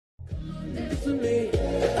destiny.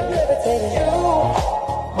 I'm levitating. You,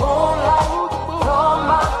 moonlight, you're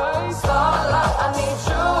my starlight. I need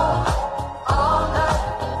you all night.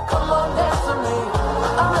 Come on, dance with me.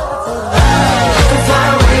 I'm levitating. You can fly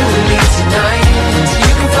away with me tonight.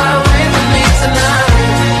 You can fly away with me tonight.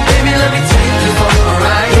 Baby, let me take you for a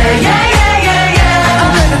ride. Yeah, yeah, yeah, yeah, yeah.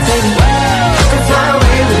 I'm levitating. You can fly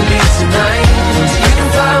away with me tonight. You can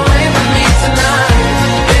fly away with me tonight.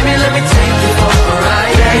 Baby, let me take you for a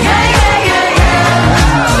ride. Yeah, yeah, yeah, yeah, yeah.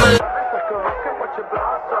 Like a rocket with your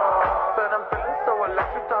blast off. But I'm feeling so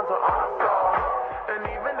electric, times are awesome. And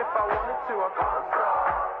even if I wanted to, I can't stop.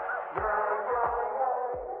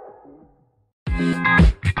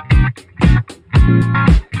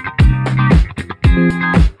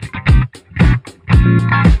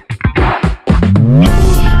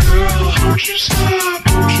 Don't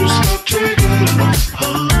you stop taking it off.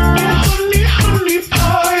 Oh, honey, honey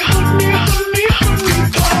pie, honey, honey, honey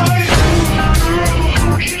pie. Girl,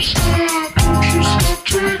 don't you stop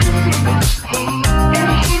taking it off. Oh,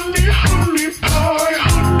 honey, honey pie,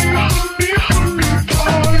 honey, honey, honey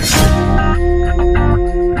pie.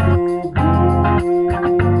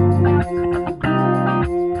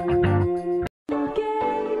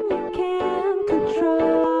 You can't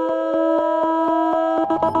control.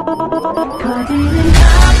 거리는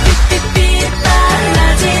빛빛빛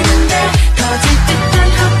빨라지는데 거짓 듯한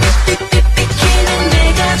헛빛빛빛 비키는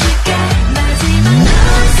내가 줄게 마지막 넌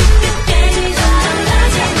순간까지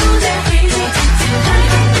달라진 무대 crazy 짙은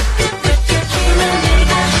빛빛빛 비키는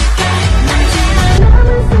내가 줄게 마지막 남은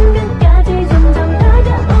순간까지 점점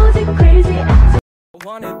다가오지 crazy I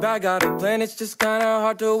want it back, got a plan, it's just kinda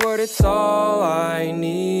hard to word, it's all I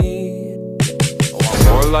need.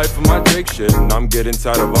 More life of my Drake shit, and I'm getting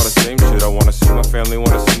tired of all the same shit. I wanna see my family,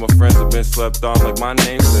 wanna see my friends have been slept on like my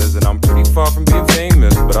name says. And I'm pretty far from being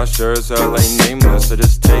famous, but I sure as hell ain't nameless. I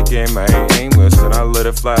just take aim, I ain't aimless, and I let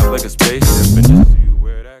it fly like a spaceship and just see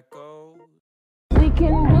where that goes. We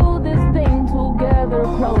can do this thing together,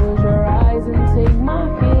 close your eyes and take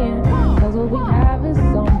my hand. Cause what we have is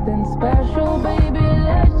something special, baby,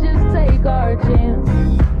 let's just take our chance.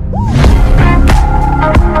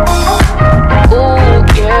 Ooh,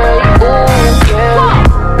 yeah, ooh, yeah.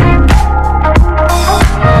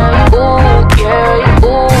 Ooh, yeah,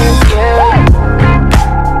 ooh, yeah.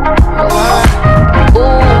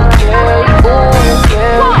 Ooh, yeah, ooh,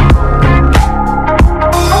 yeah.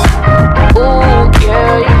 Ooh,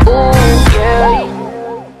 yeah, ooh, yeah.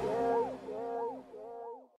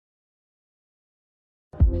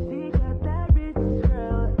 She got that rich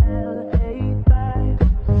girl, L.A.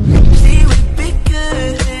 She would be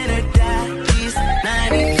good in her daddy's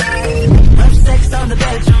 95. Rough sex on the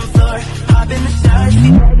bedroom floor. Hop in the shower, she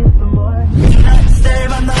begging for more. Do not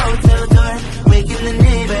disturb on the hotel door. Waking the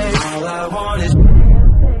neighbors. All I want is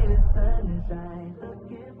sunshine.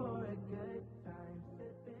 Looking for a good time.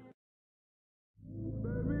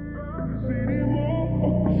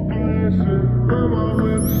 Now my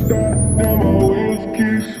whip stop, now my wheels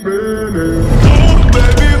keep spinning. Ooh,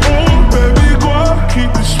 baby, go out,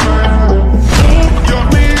 keep it spinning. Ooh, got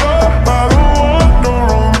me up, I don't want no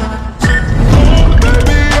romance. Ooh,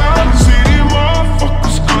 baby, I see these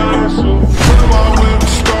motherfuckers glancing. Now my whip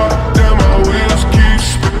stop, now my wheels keep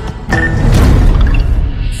spinning.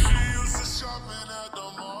 She used to shopping at the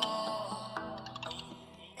mall.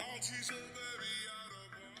 Oh, she's a baby out of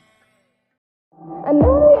ball. I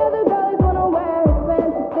know the other girls wanna wear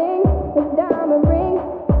expensive things, like diamond rings,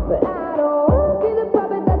 but I don't wanna be the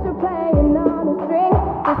puppet that you're playing on a string.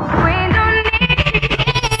 The queen don't need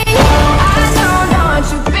me. I don't know what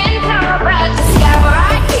you've been told, but the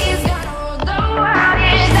sky keys gonna rule the world.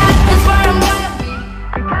 Yeah, that's where I'm gonna be,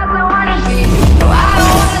 because I wanna be. No, I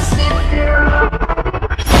don't wanna sit still.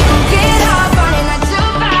 Get up on it, not too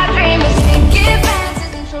far, dreaming, sneaky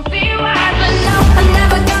fancies and trophy wives, but no, I'm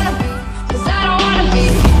never gonna be. Cause I don't wanna be,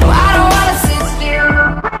 no, I don't wanna sit still.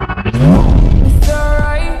 It's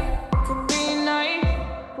alright, could be nice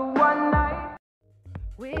for one night.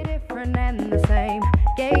 We're different and the same.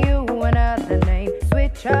 Gave you another name.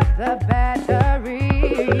 Switch up the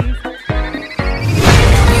batteries.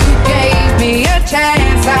 You gave me a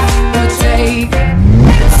chance, I would take it.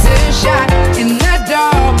 It's a shot in the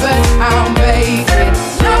dark, but I'll make it.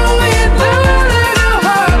 No, with a little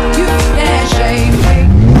heart, you can't shake me.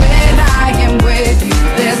 When I am with you,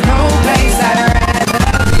 there's no place I'd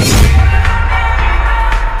rather be.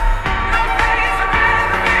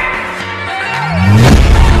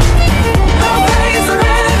 No place I'd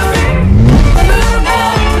rather be. No, no,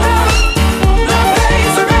 no. No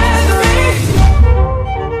place I'd rather be.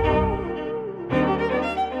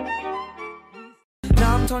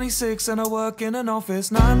 Now I'm 27. 26 and I work in an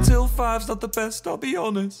office. 9 till 5's not the best, I'll be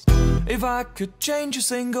honest. If I could change a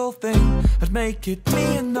single thing, I'd make it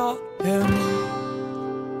me and not him.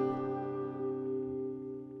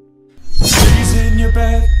 He's in your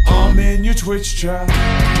bed, I'm in your Twitch chat.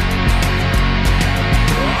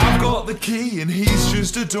 I've got the key and he's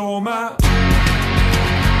just a doormat.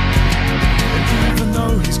 And even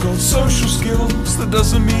though he's got social skills, that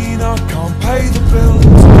doesn't mean I can't pay the bills.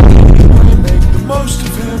 I make the most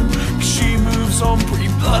of him, 'cause she moves on pretty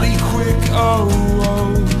bloody quick. Oh,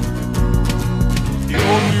 oh.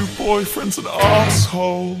 Your new boyfriend's an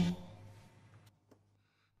asshole.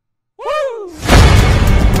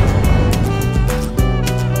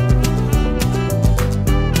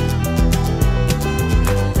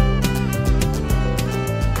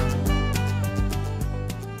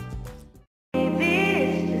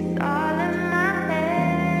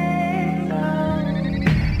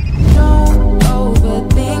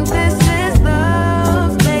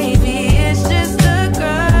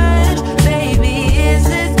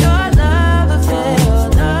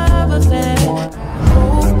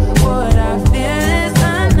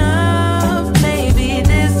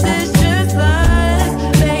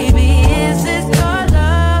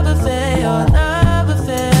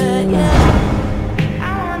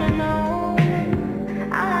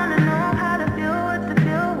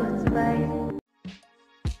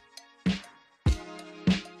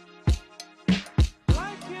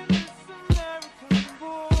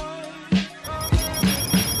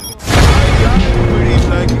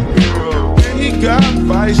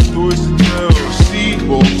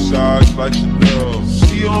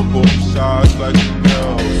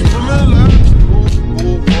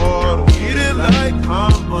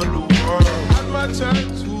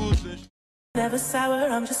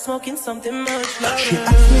 Something much louder. She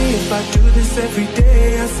asked me if I do this every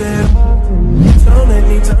day. I said often. So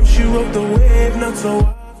many times she rode the wave, not so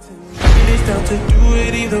often. It is down to do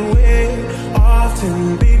it either way.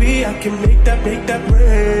 Often, baby, I can make that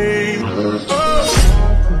rain.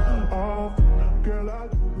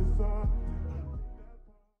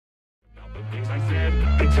 I said,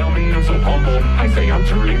 they tell me I'm so humble. I say I'm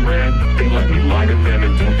turning red. They let me lie to them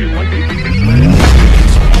and don't feel like they think it's lit.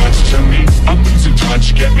 So much to me, I'm losing touch.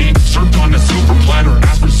 Get me served on a silver platter.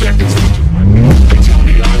 Ask for seconds. They tell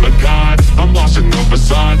me I'm a god. I'm lost in the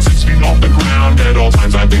facade. 6 feet off the ground. At all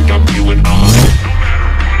times I think I'm feeling odd. No matter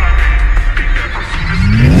what I think, they never see the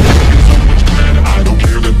snake. It's so much bread, I don't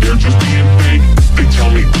care that they're just being fake. They tell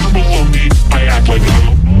me they're below me. I act like I'm a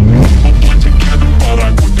we'll blend together, but I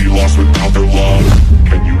would be lost without their love.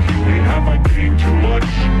 Can you heal me? Have I gained too much?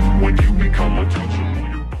 When you become untouchable,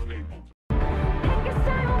 you're unable to.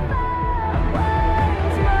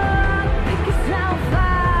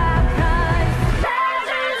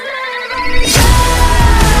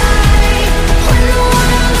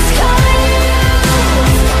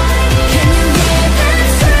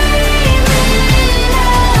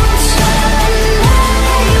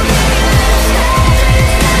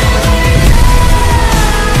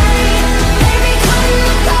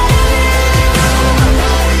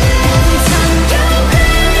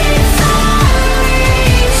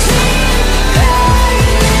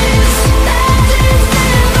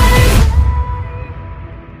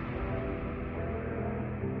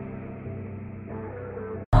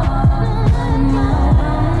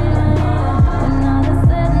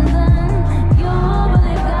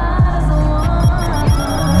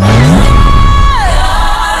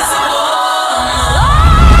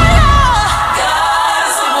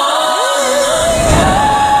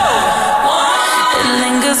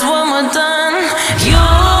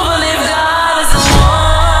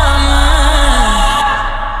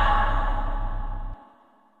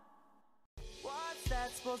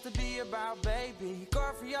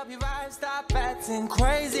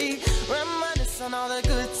 Crazy, reminisce on all the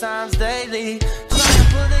good times daily. Trying to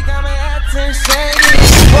put it on my acting shady.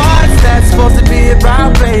 What's that supposed to be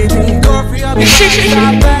about, baby? Go free up your mind,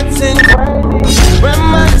 stop acting crazy.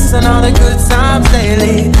 Reminisce on all the good times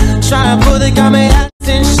daily. Trying to put it on my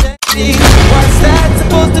acting shady. What's that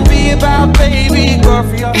supposed to be about, baby? Go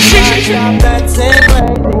free up your mind, stop acting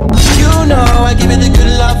crazy. You know I give you the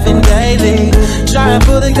good loving daily. Trying to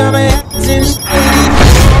put it on my acting shady.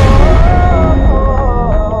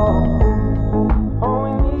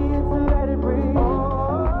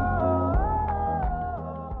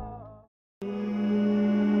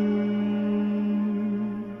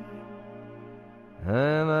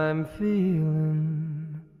 And I'm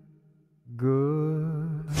feeling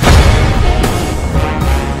good.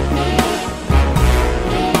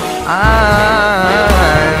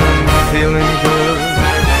 I'm feeling good.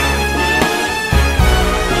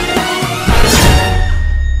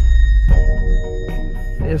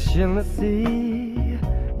 fish in the sea,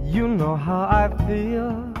 you know how I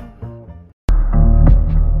feel.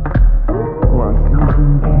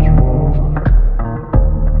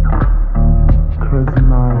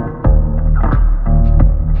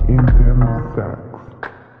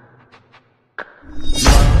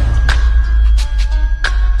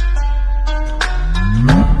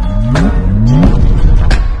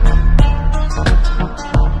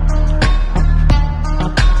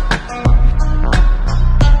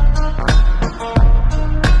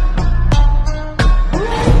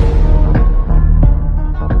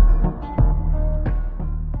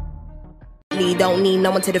 Don't need no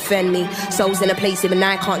one to defend me. Souls in a place even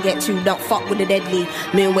I can't get to. Don't fuck with the deadly.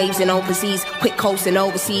 Moon waves in overseas, quick coasting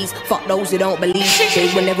overseas. Fuck those who don't believe.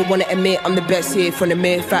 They will never want to admit I'm the best here from the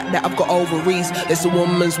mere fact that I've got ovaries. It's a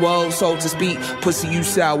woman's world, so to speak. Pussy, you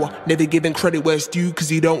sour. Never giving credit where it's due,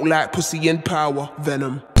 cause you don't like pussy in power.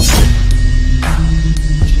 Venom.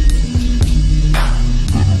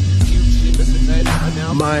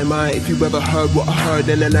 My, if you ever heard what I heard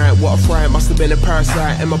in the night, what I fried, must have been a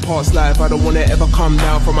parasite in my past life. I don't wanna ever come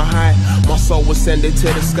down from a high. My soul was sending to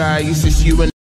the sky. It's just you and